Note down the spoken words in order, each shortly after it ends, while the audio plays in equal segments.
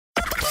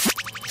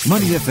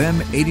Money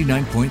FM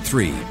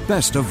 89.3,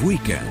 best of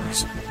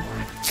weekends.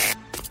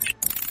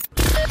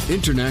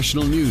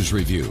 International News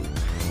Review.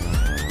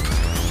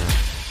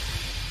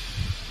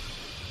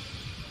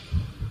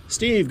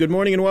 Steve, good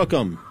morning and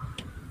welcome.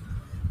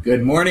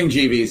 Good morning,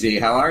 GVZ.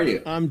 How are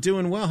you? I'm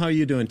doing well. How are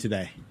you doing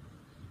today?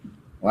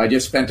 Well, I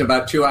just spent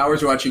about 2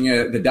 hours watching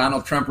the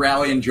Donald Trump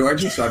rally in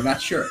Georgia, so I'm not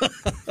sure.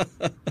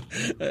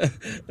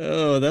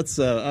 Oh, that's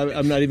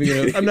I'm not even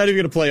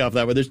gonna play off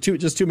that one. There's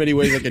just too many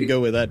ways I could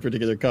go with that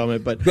particular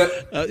comment. But the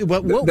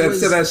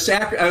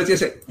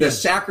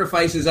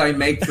sacrifices I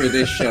make for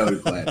this show,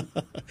 Glenn.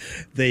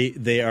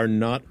 They are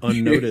not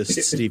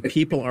unnoticed, Steve.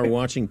 People are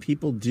watching.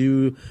 People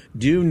do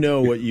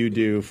know what you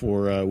do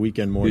for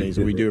weekend mornings,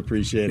 and we do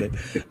appreciate it.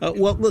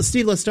 Well,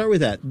 Steve, let's start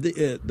with that.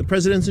 The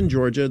president's in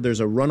Georgia. There's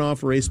a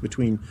runoff race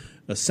between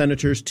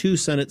senators. 2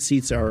 Senate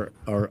seats are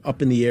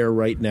up in the air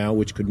right now,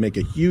 which could make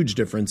a huge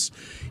difference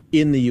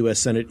in the U.S.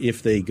 Senate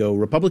if they go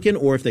Republican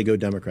or if they go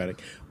Democratic.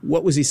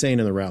 What was he saying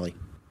in the rally?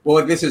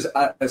 Well, this is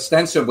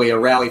ostensibly a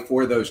rally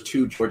for those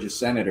 2 Georgia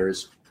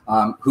senators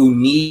who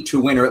need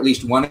to win, or at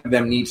least one of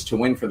them needs to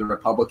win for the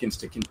Republicans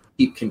to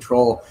keep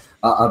control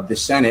of the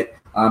Senate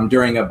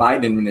during a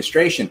Biden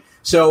administration.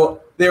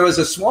 So there was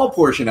a small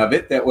portion of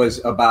it that was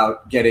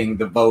about getting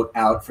the vote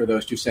out for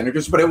those 2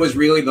 senators, but it was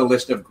really the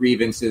list of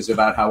grievances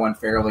about how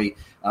unfairly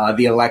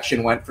the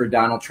election went for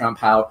Donald Trump,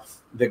 how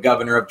the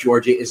governor of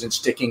Georgia isn't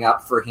sticking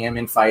up for him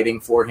and fighting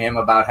for him,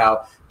 about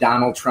how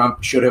Donald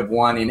Trump should have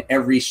won in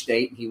every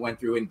state. He went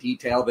through in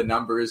detail the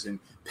numbers in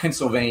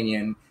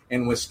Pennsylvania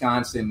and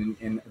Wisconsin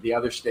and the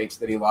other states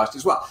that he lost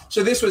as well.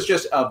 So this was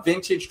just a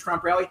vintage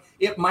Trump rally.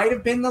 It might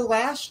have been the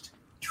last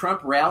Trump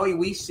rally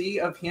we see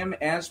of him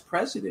as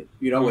president,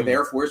 with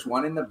Air Force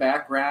One in the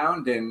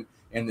background and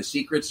the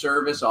Secret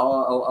Service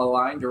all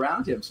aligned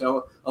around him.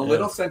 So a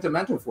little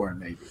sentimental for him,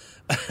 maybe.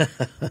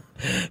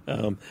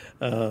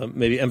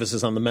 Maybe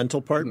emphasis on the mental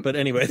part, but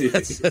anyway,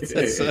 that's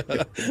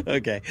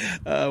okay.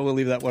 We'll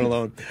leave that one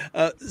alone.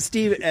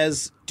 Steve,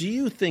 do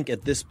you think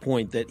at this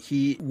point that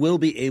he will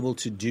be able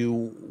to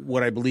do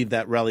what I believe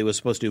that rally was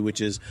supposed to do,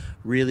 which is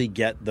really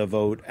get the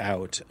vote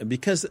out?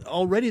 Because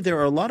already there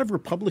are a lot of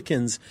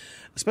Republicans,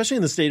 especially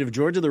in the state of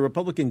Georgia, the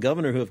Republican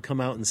governor, who have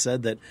come out and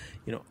said that,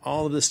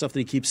 all of this stuff that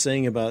he keeps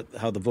saying about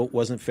how the vote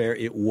wasn't fair,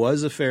 it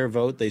was a fair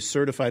vote. They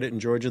certified it in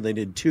Georgia. They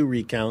did 2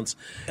 recounts.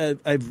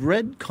 I've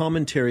read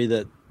commentary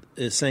that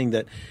is saying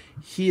that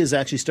he is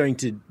actually starting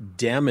to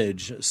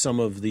damage some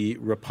of the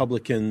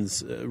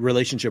Republicans'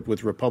 relationship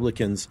with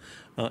Republicans,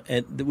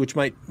 which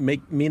might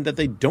mean that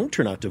they don't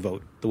turn out to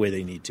vote the way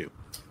they need to.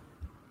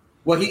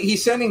 Well,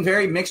 he's sending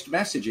very mixed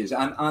messages.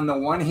 On the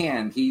one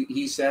hand,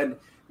 he said,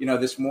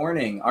 this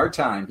morning, our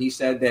time, he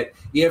said that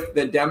if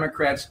the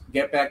Democrats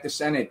get back the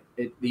Senate,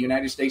 the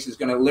United States is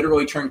going to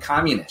literally turn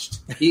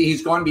communist.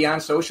 He's gone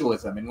beyond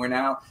socialism, and we're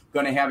now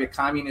going to have a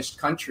communist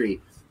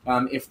country.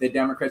 If the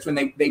Democrats, when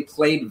they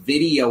played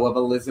video of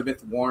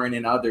Elizabeth Warren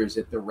and others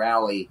at the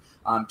rally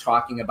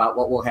talking about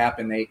what will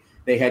happen,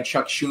 they had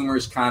Chuck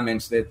Schumer's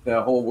comments that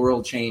the whole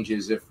world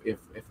changes if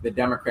the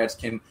Democrats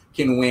can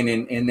win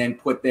and then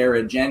put their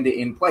agenda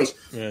in place.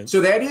 Right.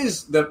 So that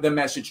is the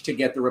message to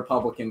get the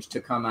Republicans to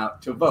come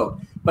out to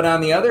vote. But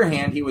on the other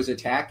hand, he was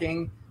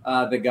attacking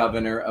the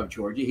governor of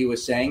Georgia. He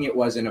was saying it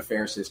wasn't a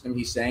fair system.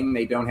 He's saying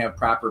they don't have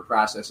proper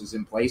processes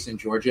in place in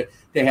Georgia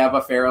to have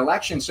a fair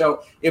election.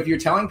 So if you're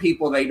telling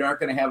people they aren't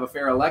going to have a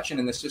fair election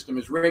and the system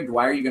is rigged,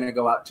 why are you going to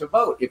go out to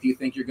vote if you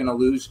think you're going to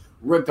lose,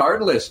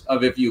 regardless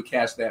of if you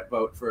cast that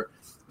vote for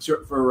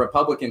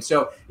Republicans?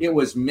 So it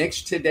was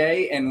mixed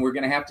today, and we're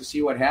going to have to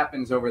see what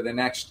happens over the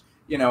next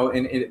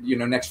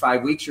next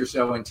 5 weeks or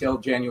so until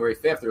January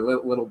 5th, or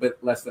a little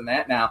bit less than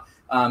that now,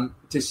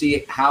 to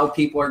see how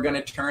people are going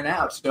to turn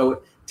out.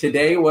 So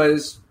today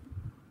was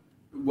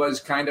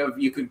kind of,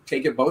 you could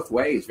take it both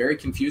ways. Very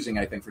confusing,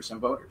 I think, for some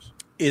voters.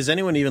 Is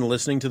anyone even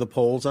listening to the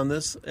polls on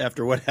this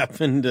after what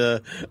happened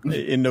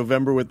in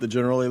November with the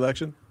general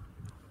election?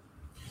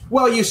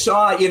 Well, you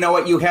saw,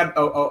 you had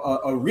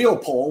a real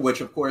poll,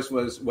 which of course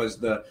was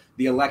the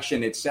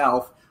election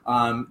itself.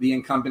 The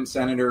incumbent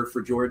senator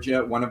for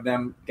Georgia, one of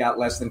them got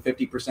less than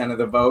 50% of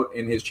the vote,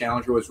 and his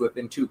challenger was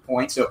within 2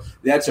 points. So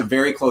that's a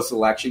very close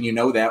election.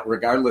 That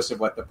regardless of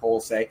what the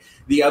polls say.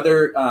 The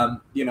other,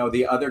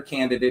 the other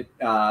candidate,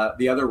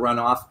 the other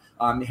runoff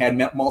had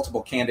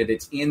multiple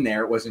candidates in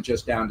there. It wasn't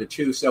just down to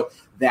 2. So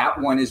that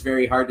one is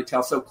very hard to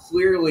tell. So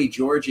clearly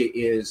Georgia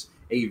is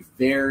a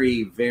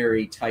very,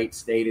 very tight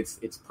state.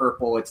 It's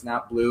purple. It's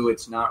not blue.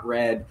 It's not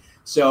red.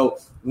 So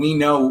we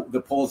know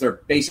the polls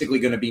are basically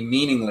going to be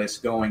meaningless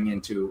going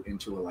into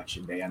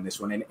Election Day on this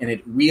one. And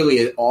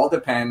it all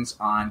depends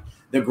on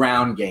the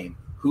ground game.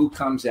 Who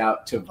comes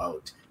out to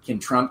vote? Can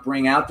Trump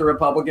bring out the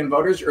Republican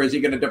voters, or is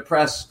he going to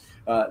depress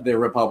the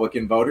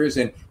Republican voters?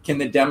 And can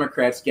the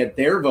Democrats get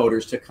their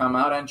voters to come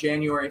out on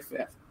January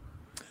 5th?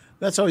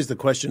 That's always the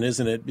question,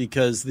 isn't it?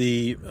 Because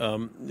the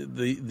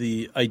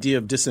idea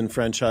of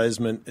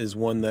disenfranchisement is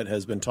one that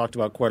has been talked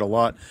about quite a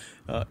lot.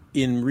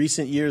 In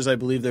recent years, I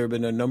believe there have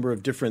been a number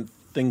of different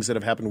things that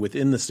have happened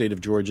within the state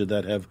of Georgia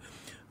that have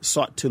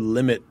sought to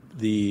limit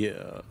the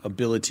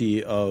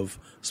ability of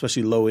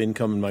especially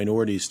low-income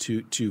minorities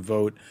to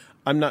vote.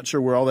 I'm not sure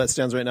where all that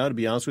stands right now, to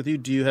be honest with you.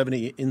 Do you have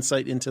any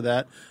insight into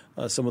that,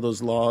 some of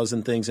those laws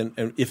and things,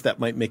 and if that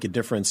might make a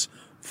difference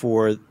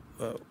for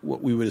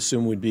what we would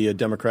assume would be a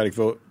Democratic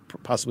vote,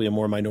 possibly a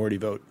more minority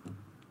vote?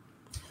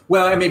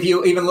 Well, I mean, if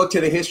you even look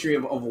to the history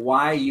of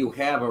why you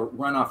have a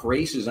runoff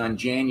races on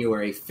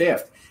January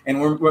 5th,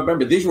 and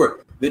remember, these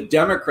were the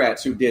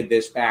Democrats who did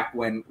this back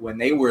when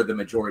they were the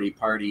majority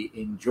party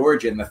in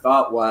Georgia. And the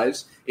thought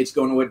was it's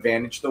going to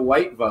advantage the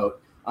white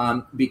vote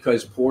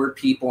because poor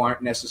people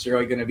aren't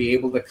necessarily going to be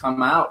able to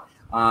come out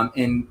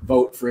and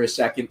vote for a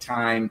second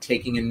time,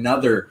 taking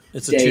another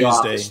day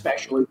off,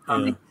 especially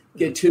coming.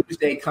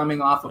 Tuesday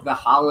coming off of the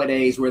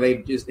holidays where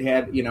they've just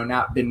had,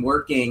 not been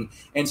working.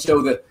 And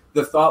so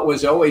the thought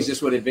was always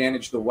this would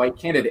advantage the white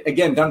candidate,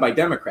 again, done by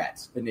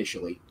Democrats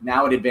initially.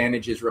 Now it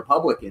advantages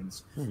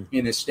Republicans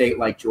in a state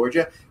like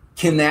Georgia.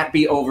 Can that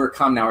be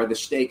overcome now? Are the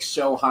stakes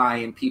so high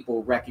and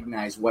people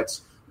recognize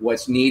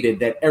what's needed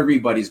that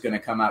everybody's going to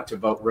come out to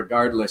vote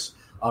regardless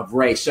of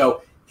race?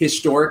 So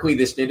historically,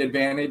 this did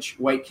advantage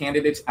white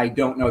candidates. I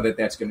don't know that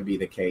that's going to be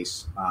the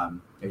case,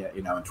 in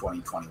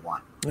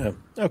 2021. Yeah.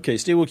 Okay,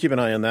 Steve, we'll keep an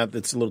eye on that.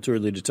 It's a little too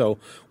early to tell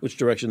which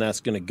direction that's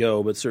going to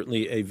go, but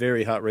certainly a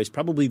very hot race,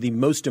 probably the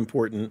most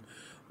important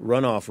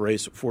runoff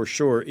race for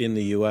sure in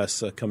the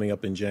U.S. Coming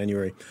up in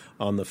January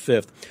on the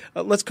 5th.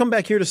 Let's come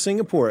back here to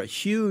Singapore, a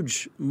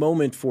huge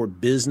moment for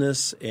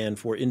business and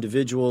for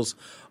individuals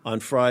on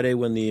Friday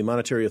when the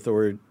Monetary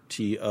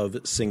Authority of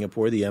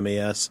Singapore, the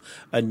MAS,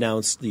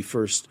 announced the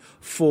first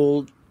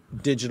full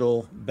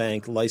digital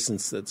bank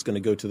license that's going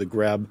to go to the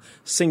Grab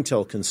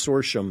Singtel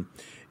consortium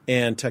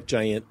and tech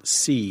giant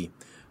Sea.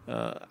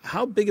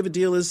 How big of a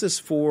deal is this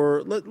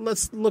for?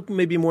 Let's look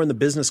maybe more in the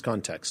business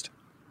context.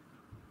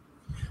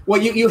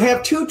 Well, you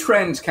have two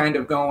trends kind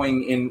of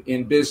going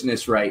in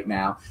business right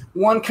now.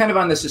 One kind of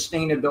on the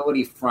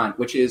sustainability front,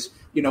 which is,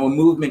 a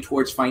movement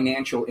towards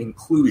financial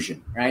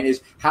inclusion, right?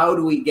 Is how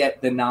do we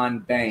get the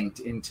non-banked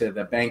into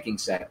the banking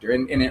sector?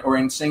 Or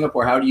in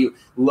Singapore, how do you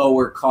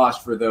lower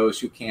costs for those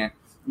who can't,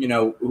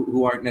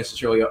 who aren't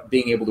necessarily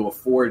being able to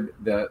afford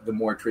the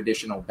more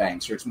traditional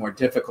banks, or it's more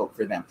difficult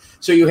for them.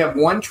 So you have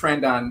one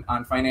trend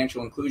on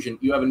financial inclusion.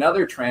 You have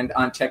another trend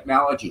on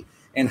technology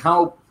and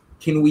how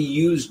can we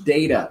use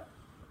data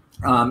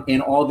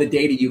and all the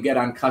data you get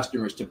on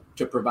customers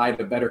to provide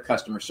a better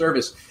customer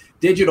service.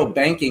 Digital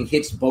banking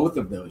hits both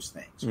of those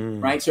things,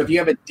 right? So if you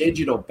have a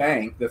digital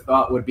bank, the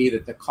thought would be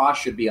that the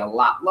cost should be a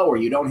lot lower.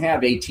 You don't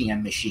have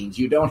ATM machines.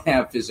 You don't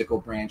have physical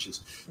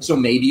branches. So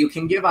maybe you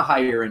can give a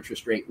higher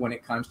interest rate when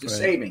it comes to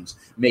savings.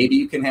 Maybe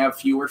you can have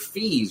fewer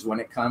fees when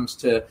it comes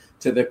to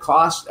the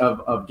cost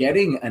of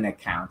getting an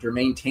account or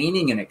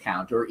maintaining an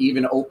account or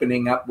even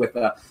opening up with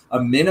a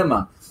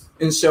minimum.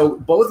 And so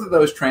both of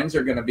those trends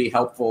are going to be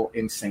helpful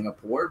in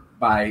Singapore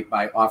by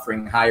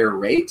offering higher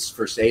rates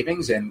for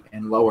savings and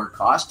lower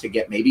costs to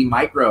get maybe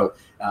micro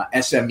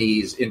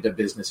SMEs into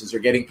businesses or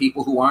getting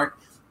people who aren't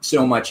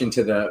so much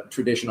into the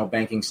traditional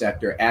banking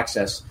sector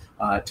access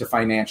to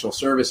financial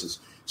services.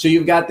 So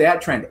you've got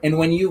that trend. And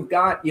when you've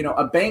got,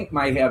 a bank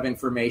might have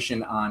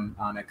information on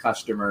a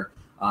customer,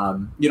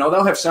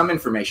 they'll have some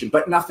information,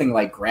 but nothing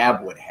like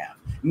Grab would have.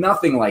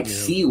 Nothing like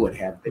Sea would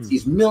have. It's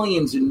these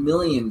millions and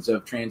millions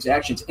of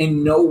transactions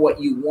and know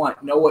what you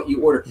want, know what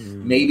you order.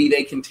 Maybe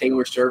they can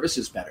tailor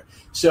services better.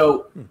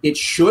 So it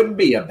should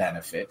be a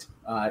benefit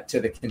to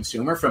the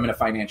consumer from a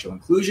financial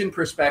inclusion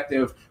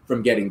perspective,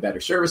 from getting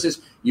better services.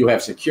 You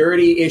have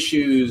security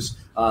issues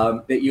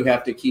that you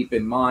have to keep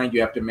in mind. You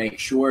have to make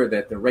sure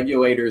that the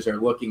regulators are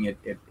looking at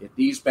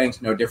these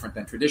banks no different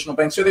than traditional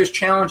banks. So there's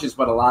challenges,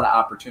 but a lot of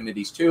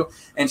opportunities too.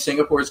 And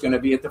Singapore is going to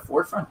be at the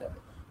forefront of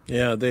it.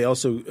 Yeah, they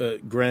also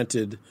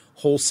granted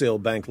wholesale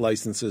bank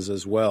licenses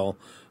as well.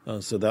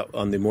 So that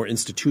on the more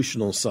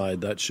institutional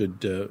side, that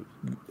should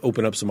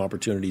open up some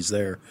opportunities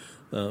there.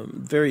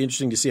 Very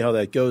interesting to see how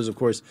that goes. Of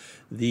course,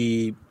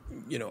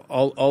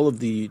 all of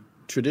the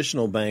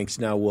traditional banks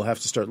now will have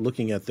to start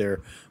looking at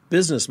their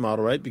business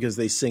model, right? Because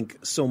they sink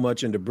so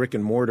much into brick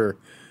and mortar,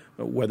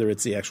 whether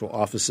it's the actual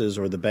offices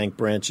or the bank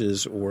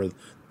branches or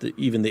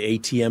even the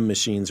ATM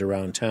machines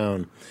around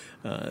town.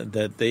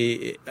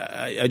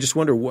 I just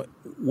wonder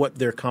what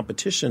their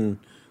competition,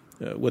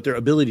 what their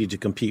ability to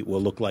compete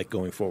will look like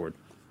going forward.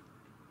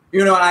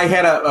 I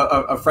had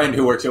a friend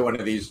who works at one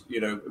of these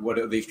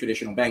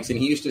traditional banks, and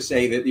he used to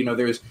say that,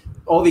 there's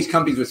all these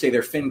companies would say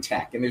they're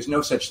fintech, and there's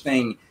no such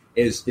thing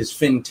as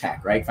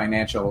fintech, right?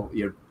 Financial,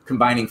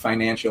 combining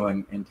financial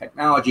and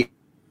technology.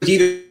 It's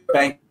either a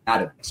bank or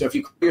not a bank. So if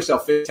you call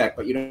yourself fintech,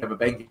 but you don't have a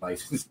banking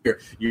license,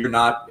 you're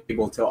not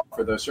able to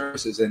offer those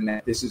services, and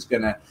that this is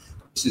going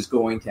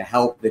to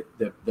help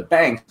the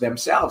banks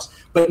themselves.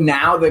 But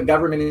now the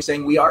government is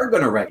saying we are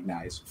going to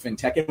recognize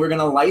fintech and we're going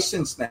to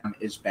license them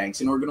as banks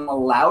and we're going to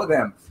allow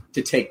them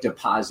to take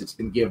deposits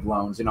and give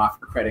loans and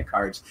offer credit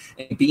cards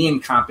and be in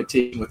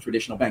competition with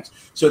traditional banks.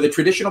 So the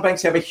traditional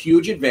banks have a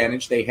huge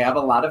advantage. They have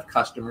a lot of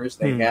customers.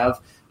 They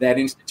have that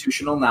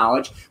institutional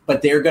knowledge,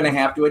 but they're going to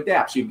have to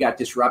adapt. So you've got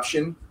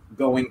disruption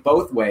going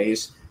both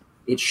ways.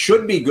 it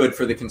should be good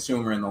for the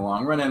consumer in the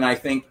long run. And I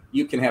think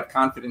you can have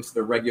confidence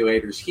the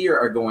regulators here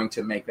are going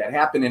to make that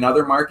happen. In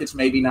other markets,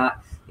 maybe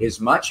not as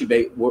much. You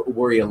may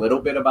worry a little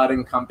bit about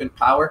incumbent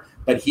power,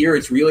 but here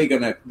it's really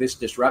this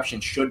disruption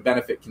should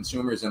benefit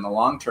consumers in the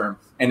long term,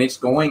 and it's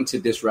going to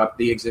disrupt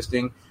the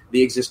existing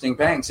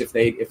banks if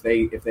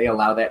they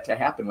allow that to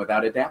happen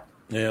without a doubt.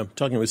 Yeah,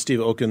 talking with Steve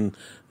Okun,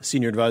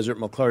 Senior Advisor at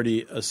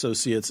McClarty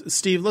Associates.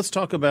 Steve, let's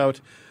talk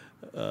about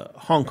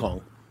Hong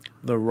Kong.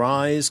 The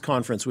RISE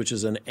conference, which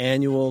is an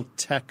annual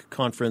tech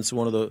conference,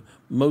 one of the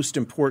most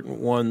important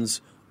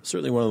ones,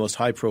 certainly one of the most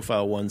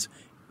high-profile ones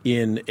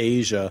in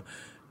Asia,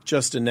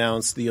 just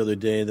announced the other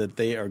day that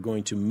they are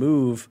going to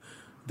move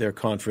their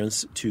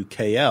conference to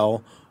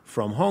KL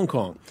from Hong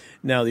Kong.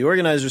 Now, the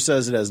organizer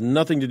says it has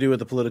nothing to do with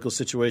the political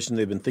situation.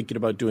 They've been thinking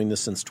about doing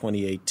this since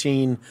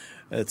 2018,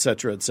 et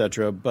cetera, et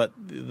cetera. But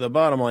the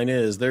bottom line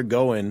is they're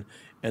going,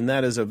 and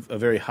that is a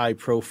very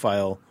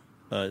high-profile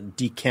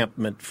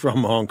decampment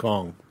from Hong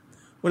Kong.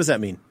 What does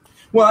that mean?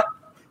 Well,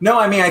 no,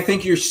 I mean, I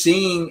think you're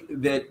seeing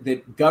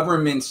that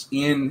governments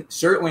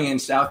certainly in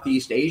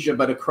Southeast Asia,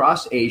 but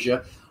across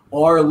Asia,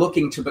 are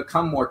looking to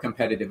become more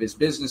competitive as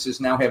businesses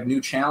now have new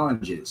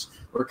challenges,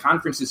 or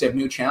conferences have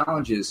new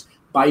challenges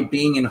by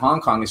being in Hong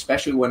Kong,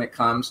 especially when it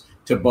comes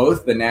to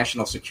both the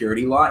national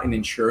security law and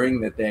ensuring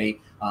that they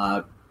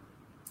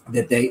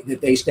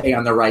stay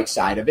on the right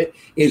side of it,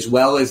 as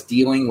well as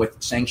dealing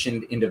with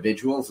sanctioned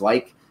individuals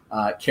like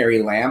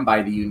Carrie Lam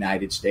by the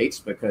United States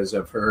because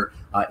of her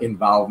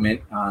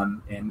involvement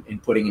in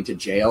putting into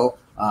jail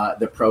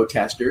the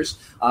protesters.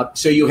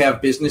 So you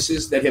have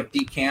businesses that have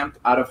decamped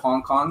out of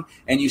Hong Kong,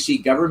 and you see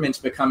governments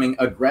becoming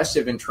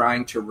aggressive in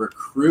trying to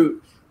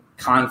recruit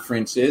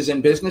conferences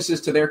and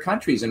businesses to their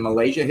countries. And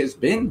Malaysia has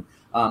been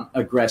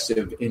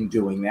aggressive in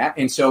doing that.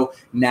 And so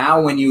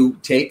now when you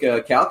take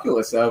a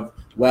calculus of,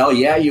 well,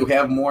 yeah, you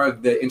have more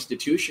of the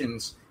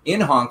institutions in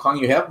Hong Kong,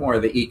 you have more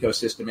of the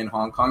ecosystem in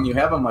Hong Kong, you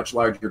have a much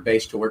larger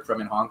base to work from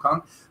in Hong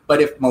Kong.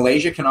 But if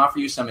Malaysia can offer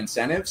you some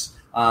incentives,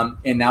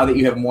 and now that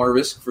you have more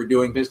risk for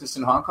doing business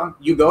in Hong Kong,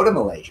 you go to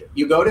Malaysia,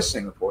 you go to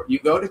Singapore, you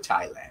go to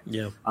Thailand.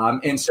 Yeah.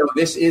 And so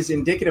this is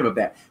indicative of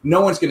that. No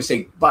one's going to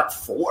say, but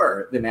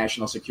for the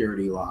national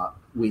security law,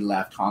 we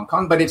left Hong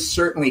Kong, but it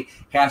certainly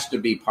has to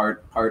be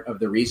part of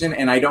the reason.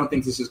 And I don't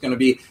think this is going to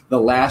be the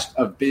last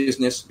of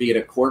business, be it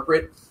a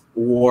corporate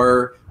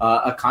or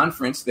a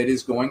conference that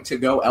is going to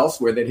go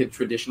elsewhere that had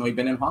traditionally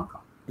been in Hong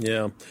Kong.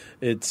 Yeah,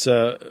 it's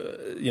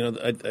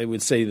I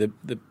would say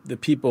the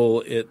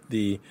people at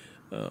the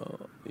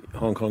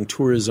Hong Kong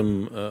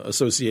Tourism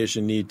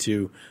Association need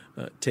to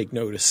take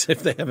notice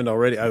if they haven't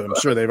already. I'm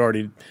sure they've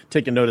already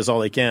taken notice all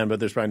they can, but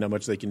there's probably not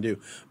much they can do.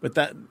 But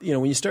that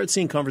when you start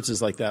seeing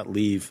conferences like that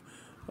leave,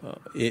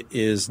 it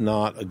is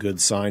not a good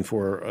sign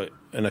for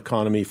an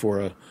economy,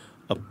 for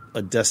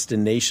a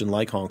destination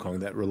like Hong Kong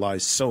that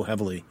relies so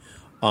heavily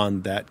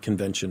on that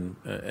convention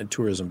and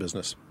tourism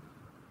business.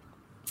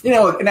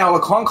 Now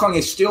Hong Kong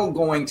is still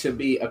going to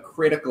be a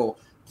critical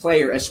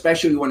player,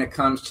 especially when it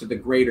comes to the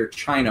greater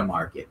China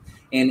market.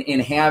 And in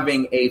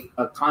having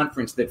a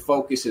conference that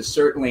focuses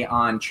certainly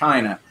on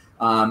China,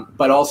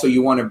 but also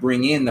you want to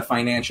bring in the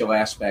financial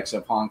aspects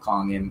of Hong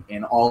Kong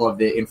and all of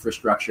the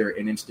infrastructure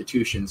and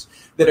institutions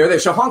that are there.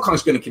 So Hong Kong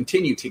is going to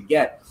continue to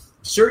get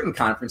certain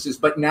conferences,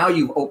 but now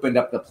you've opened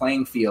up the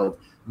playing field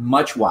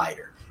much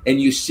wider.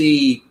 And you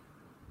see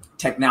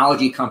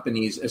technology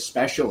companies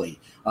especially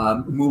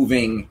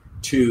moving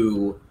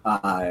to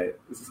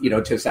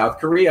South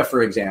Korea,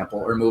 for example,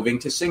 or moving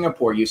to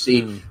Singapore. You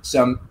see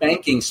some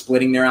banking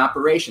splitting their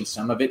operations.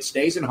 Some of it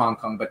stays in Hong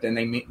Kong, but then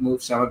they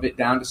move some of it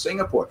down to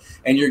Singapore.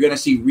 And you're going to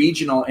see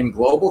regional and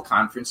global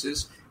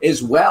conferences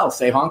as well.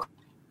 Say Hong Kong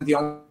is the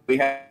only we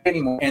have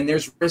anymore. And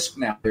there's risk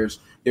now.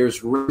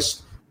 There's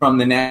risk from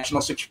the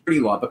national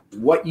security law. But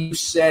what you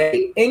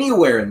say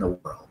anywhere in the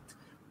world,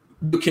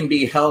 you can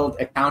be held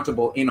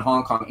accountable in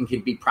Hong Kong and can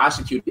be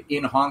prosecuted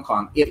in Hong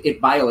Kong if it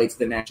violates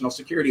the national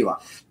security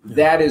law.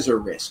 That is a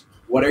risk.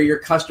 What are your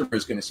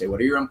customers going to say? What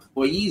are your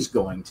employees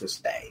going to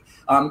say?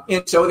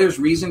 And so there's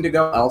reason to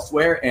go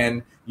elsewhere,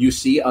 and you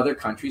see other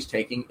countries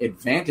taking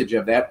advantage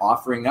of that,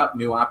 offering up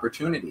new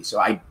opportunities.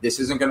 So this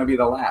isn't going to be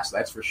the last,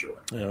 that's for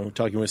sure. We're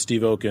talking with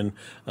Steve Okun,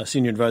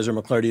 Senior Advisor,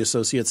 McClarty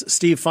Associates.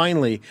 Steve,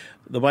 finally,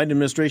 the Biden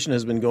administration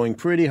has been going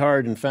pretty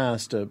hard and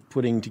fast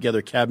putting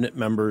together cabinet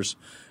members,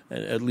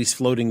 at least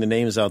floating the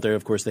names out there.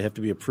 Of course, they have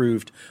to be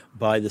approved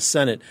by the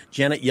Senate.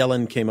 Janet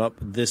Yellen came up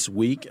this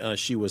week.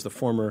 She was the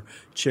former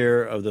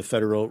chair of the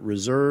Federal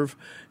Reserve,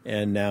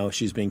 and now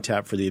she's being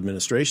tapped for the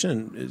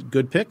administration.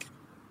 Good pick?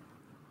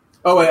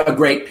 Oh, a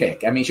great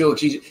pick. I mean,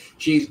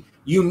 she's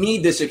you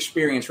need this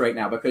experience right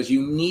now because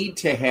you need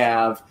to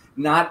have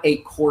not a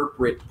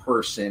corporate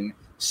person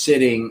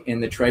sitting in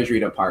the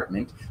Treasury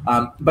Department,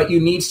 but you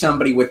need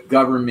somebody with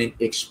government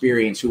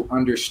experience who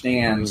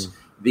understands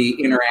the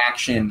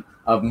interaction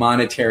of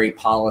monetary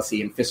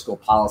policy and fiscal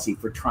policy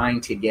for trying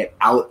to get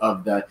out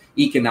of the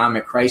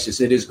economic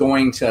crisis. It is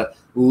going to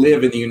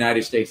live in the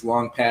United States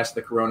long past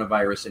the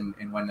coronavirus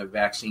and when the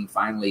vaccine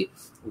finally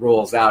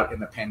rolls out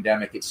and the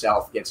pandemic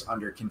itself gets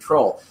under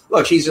control.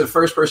 Look, she's the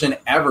first person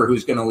ever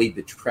who's going to lead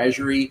the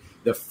Treasury,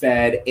 the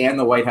Fed, and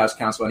the White House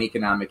Council on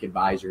Economic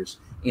Advisors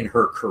in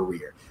her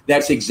career.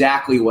 That's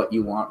exactly what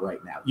you want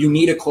right now. You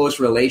need a close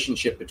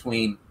relationship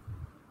between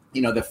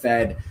the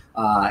Fed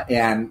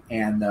and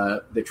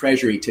the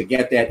Treasury to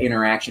get that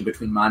interaction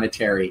between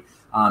monetary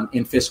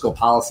in fiscal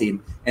policy.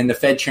 And the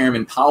Fed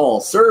Chairman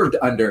Powell served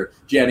under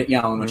Janet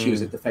Yellen when she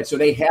was at the Fed. So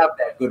they have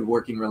that good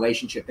working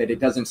relationship that it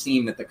doesn't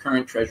seem that the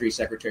current Treasury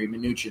Secretary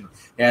Mnuchin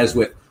has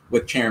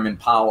with Chairman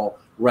Powell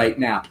right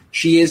now.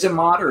 She is a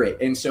moderate,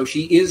 and so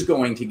she is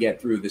going to get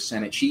through the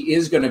Senate. She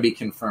is going to be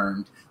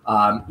confirmed.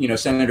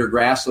 Senator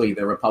Grassley,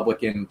 the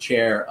Republican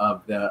chair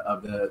of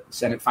the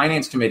Senate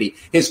Finance Committee,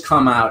 has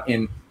come out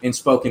and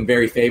spoken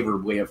very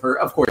favorably of her,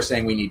 of course,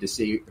 saying we need to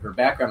see her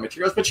background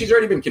materials, but she's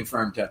already been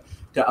confirmed to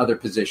other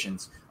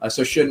positions,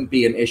 so shouldn't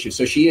be an issue.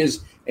 So she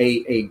is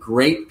a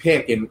great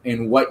pick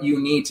in what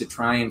you need to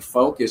try and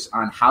focus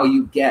on how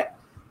you get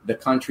the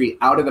country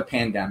out of the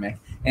pandemic,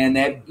 and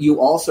that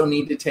you also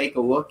need to take a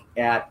look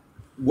at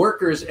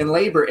workers and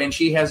labor, and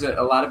she has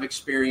a lot of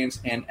experience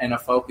and a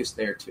focus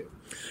there too.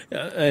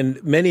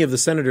 And many of the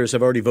senators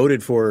have already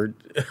voted for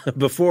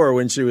before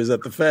when she was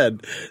at the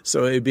Fed,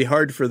 so it'd be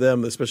hard for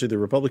them, especially the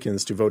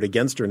Republicans, to vote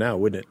against her now,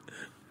 wouldn't it?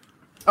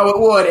 Oh, it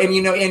would, and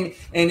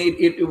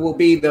it will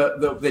be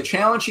the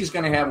challenge she's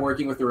going to have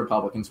working with the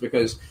Republicans,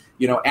 because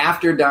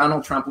after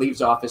Donald Trump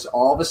leaves office,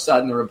 all of a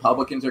sudden the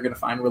Republicans are going to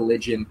find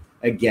religion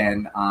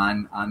again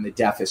on the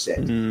deficit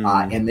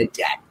and the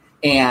debt.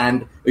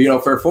 And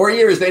for 4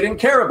 years they didn't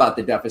care about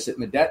the deficit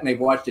and the debt, and they've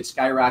watched it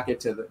skyrocket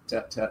to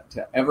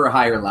ever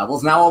higher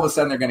levels. Now all of a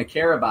sudden they're going to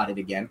care about it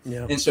again.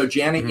 Yeah. And so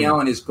Janet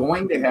Yellen is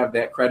going to have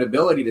that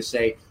credibility to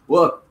say,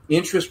 look,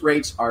 interest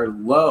rates are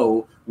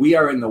low. We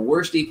are in the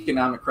worst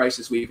economic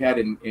crisis we've had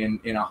in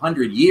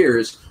 100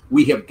 years.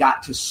 We have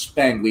got to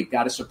spend. We've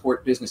got to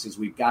support businesses.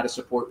 We've got to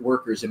support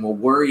workers, and we'll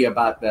worry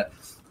about the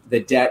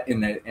debt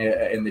and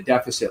the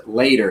deficit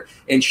later.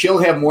 And she'll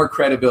have more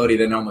credibility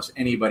than almost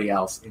anybody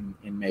else in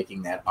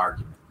making that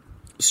argument.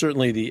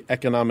 Certainly the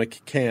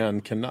economic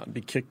cannot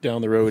be kicked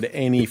down the road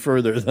any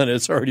further than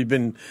it's already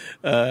been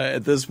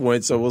at this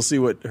point. So we'll see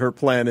what her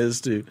plan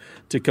is to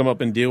come up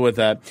and deal with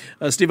that.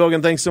 Steve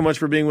Hogan, thanks so much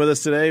for being with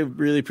us today.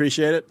 Really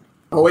appreciate it.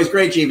 Always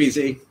great,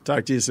 GBZ.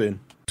 Talk to you soon.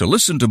 To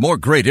listen to more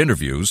great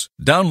interviews,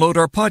 download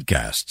our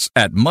podcasts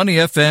at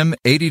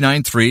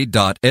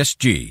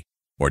moneyfm893.sg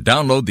or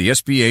download the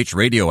SPH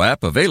radio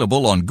app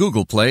available on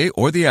Google Play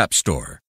or the App Store.